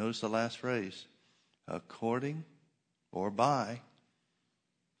 Notice the last phrase. According or by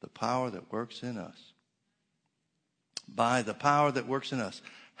the power that works in us. By the power that works in us.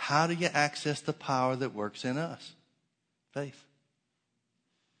 How do you access the power that works in us? Faith.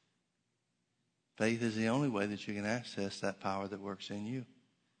 Faith is the only way that you can access that power that works in you.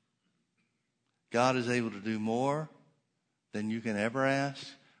 God is able to do more than you can ever ask,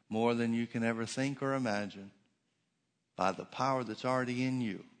 more than you can ever think or imagine, by the power that's already in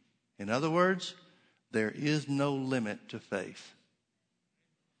you. In other words, there is no limit to faith.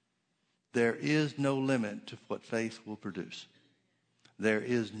 There is no limit to what faith will produce. There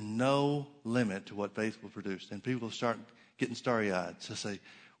is no limit to what faith will produce. And people start getting starry-eyed. So say,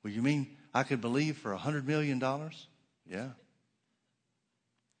 well, you mean I could believe for $100 million? Yeah.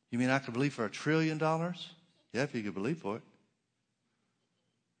 You mean I could believe for $1 trillion? Yeah, if you could believe for it.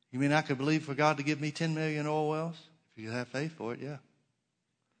 You mean I could believe for God to give me 10 million oil wells? If you could have faith for it, yeah.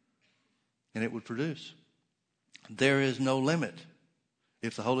 And it would produce. There is no limit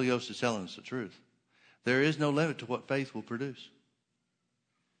if the Holy Ghost is telling us the truth. There is no limit to what faith will produce.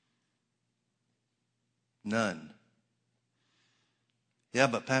 None. Yeah,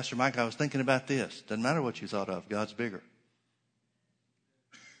 but Pastor Mike, I was thinking about this. Doesn't matter what you thought of. God's bigger.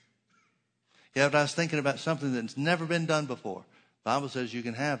 Yeah, but I was thinking about something that's never been done before. The Bible says you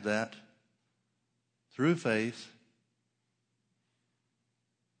can have that through faith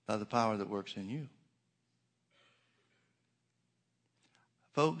by the power that works in you.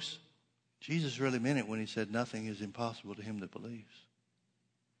 Folks, Jesus really meant it when he said nothing is impossible to him that believes.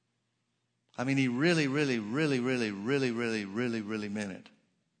 I mean, he really, really, really, really, really, really, really, really meant it.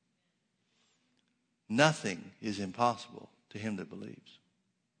 Nothing is impossible to him that believes.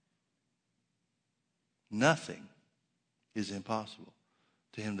 Nothing is impossible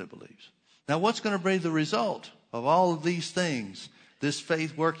to him that believes. Now, what's going to be the result of all of these things This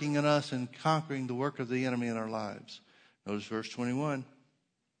faith working in us and conquering the work of the enemy in our lives. Notice verse 21.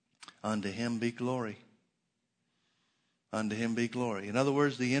 Unto him be glory. Unto him be glory. In other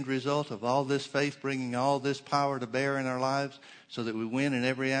words, the end result of all this faith bringing all this power to bear in our lives so that we win in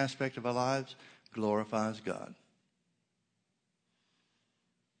every aspect of our lives glorifies God.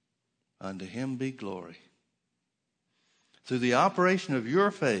 Unto him be glory. Through the operation of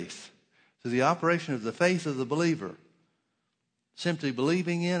your faith, through the operation of the faith of the believer, simply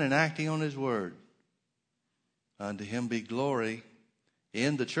believing in and acting on his word, unto him be glory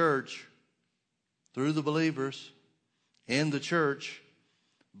in the church, through the believers, in the church,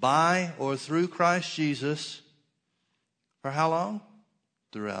 by or through Christ Jesus, for how long?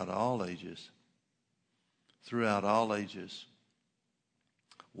 Throughout all ages. Throughout all ages.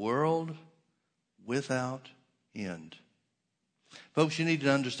 World without end. Folks, you need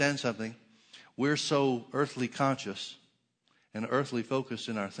to understand something. We're so earthly conscious and earthly focused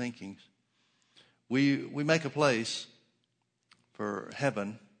in our thinkings. We make a place for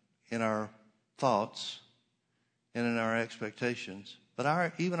heaven in our thoughts and in our expectations.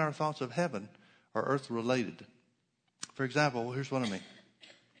 But even our thoughts of heaven are earth related. For example, here's what I mean.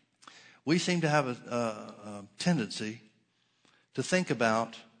 We seem to have a tendency to think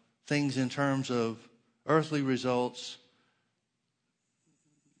about things in terms of earthly results,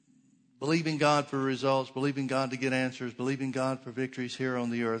 believing God for results, believing God to get answers, believing God for victories here on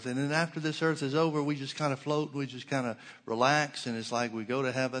the earth. And then after this earth is over, we just kind of float, we just kind of relax, and it's like we go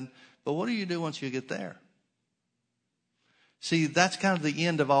to heaven. But what do you do once you get there? See, that's kind of the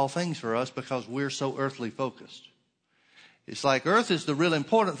end of all things for us because we're so earthly focused. It's like earth is the real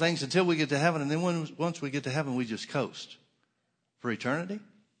important things until we get to heaven, and then once we get to heaven, we just coast for eternity.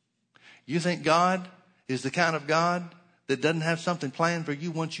 You think God is the kind of God that doesn't have something planned for you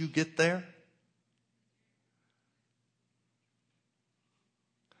once you get there?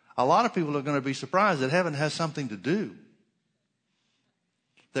 A lot of people are going to be surprised that heaven has something to do.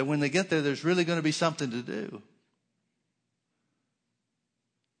 That when they get there, there's really going to be something to do.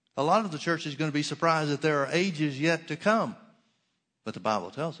 A lot of the church is going to be surprised that there are ages yet to come. But the Bible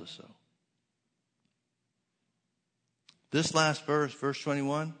tells us so. This last verse, verse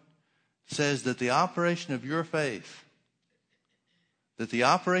 21, says that the operation of your faith,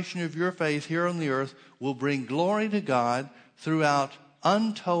 here on the earth will bring glory to God throughout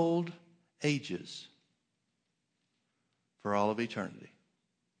untold ages for all of eternity.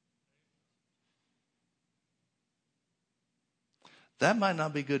 That might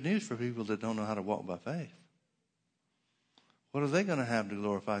not be good news for people that don't know how to walk by faith. What are they going to have to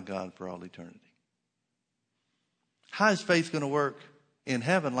glorify God for all eternity? How is faith going to work in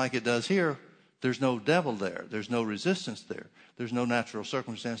heaven like it does here? There's no devil there. There's no resistance there. There's no natural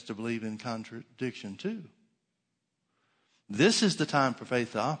circumstance to believe in contradiction to. This is the time for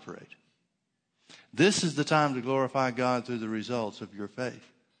faith to operate. This is the time to glorify God through the results of your faith.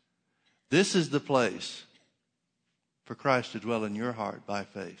 This is the place for Christ to dwell in your heart by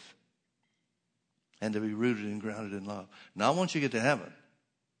faith and to be rooted and grounded in love. Now, once you get to heaven,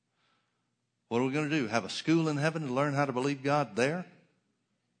 what are we going to do? Have a school in heaven to learn how to believe God there?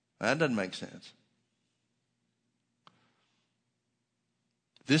 That doesn't make sense.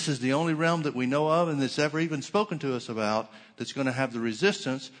 This is the only realm that we know of and that's ever even spoken to us about that's going to have the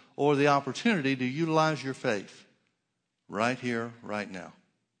resistance or the opportunity to utilize your faith right here, right now.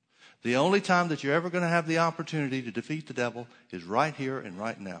 The only time that you're ever going to have the opportunity to defeat the devil is right here and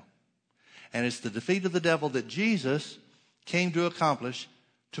right now. And it's the defeat of the devil that Jesus came to accomplish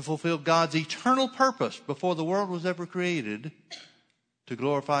to fulfill God's eternal purpose before the world was ever created to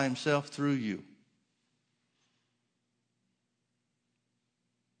glorify himself through you.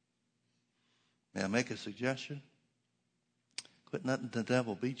 May I make a suggestion? Quit letting the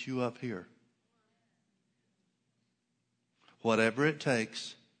devil beat you up here. Whatever it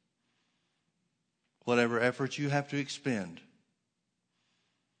takes, whatever effort you have to expend,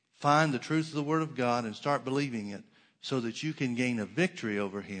 find the truth of the Word of God and start believing it so that you can gain a victory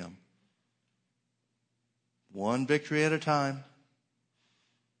over him. One victory at a time,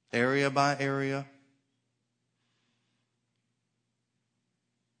 area by area.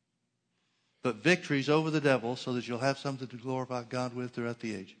 But victories over the devil so that you'll have something to glorify God with throughout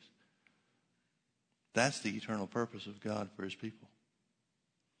the ages. That's the eternal purpose of God for his people.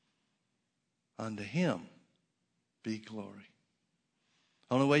 Unto him be glory.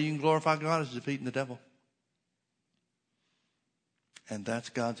 Only way you can glorify God is defeating the devil. And that's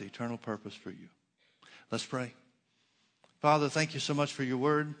God's eternal purpose for you. Let's pray. Father, thank you so much for your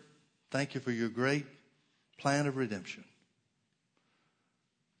word. Thank you for your great plan of redemption.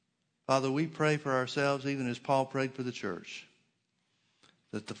 Father, we pray for ourselves even as Paul prayed for the church.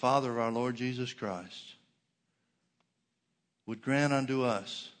 that the Father of our Lord Jesus Christ would grant unto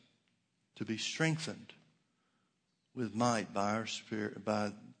us to be strengthened with might by our Spirit,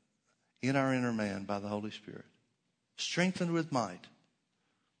 in our inner man by the Holy Spirit. Strengthened with might.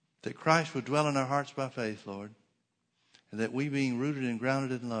 That Christ would dwell in our hearts by faith, Lord. And that we, being rooted and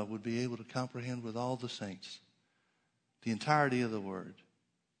grounded in love, would be able to comprehend with all the saints the entirety of the Word.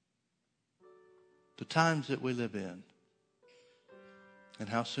 The times that we live in. And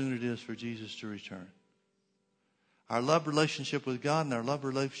how soon it is for Jesus to return. Our love relationship with God and our love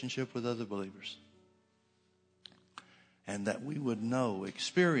relationship with other believers. And that we would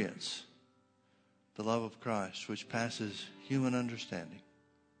experience the love of Christ, which passes human understanding.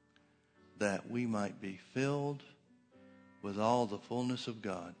 That we might be filled with all the fullness of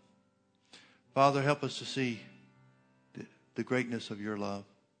God. Father, help us to see the greatness of your love.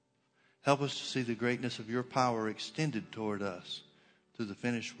 Help us to see the greatness of your power extended toward us through the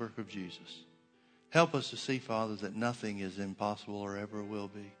finished work of Jesus. Help us to see, Father, that nothing is impossible or ever will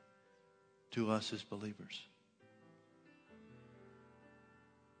be to us as believers.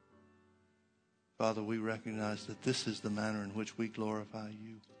 Father, we recognize that this is the manner in which we glorify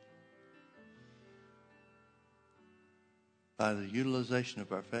you. By the utilization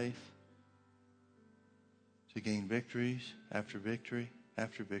of our faith to gain victories after victory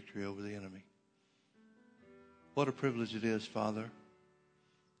after victory over the enemy. What a privilege it is, Father,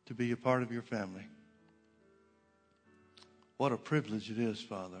 to be a part of your family. What a privilege it is,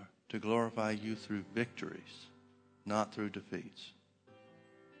 Father, to glorify you through victories, not through defeats.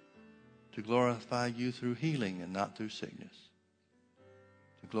 To glorify you through healing and not through sickness.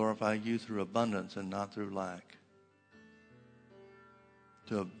 To glorify you through abundance and not through lack.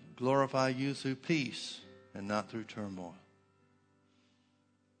 To glorify you through peace and not through turmoil.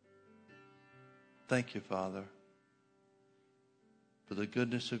 Thank you, Father, for the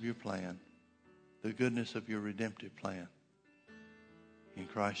goodness of your plan, the goodness of your redemptive plan in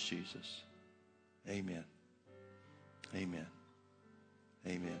Christ Jesus. Amen. Amen.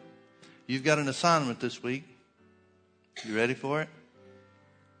 Amen. You've got an assignment this week. You ready for it?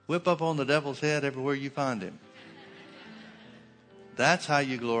 Whip up on the devil's head everywhere you find him. That's how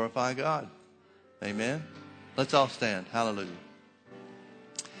you glorify God. Amen. Let's all stand. Hallelujah.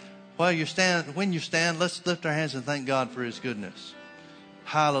 When you stand, let's lift our hands and thank God for his goodness.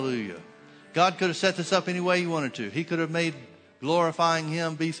 Hallelujah. God could have set this up any way he wanted to. He could have made glorifying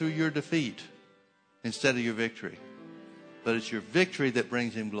him be through your defeat instead of your victory. But it's your victory that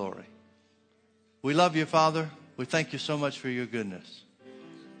brings him glory. We love you, Father. We thank you so much for your goodness.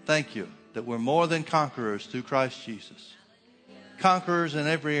 Thank you that we're more than conquerors through Christ Jesus. Conquerors in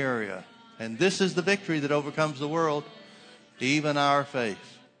every area. And this is the victory that overcomes the world, even our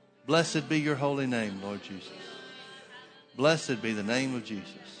faith. Blessed be your holy name, Lord Jesus. Blessed be the name of Jesus.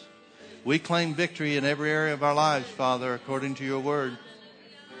 We claim victory in every area of our lives, Father, according to your word.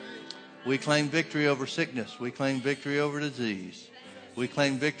 We claim victory over sickness. We claim victory over disease. We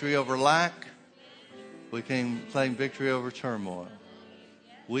claim victory over lack. We claim victory over turmoil.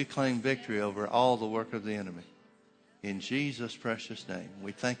 We claim victory over all the work of the enemy. In Jesus' precious name.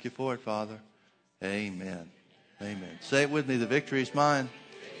 We thank you for it, Father. Amen. Amen. Say it with me. The victory is mine.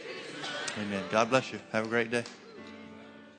 Amen. God bless you. Have a great day.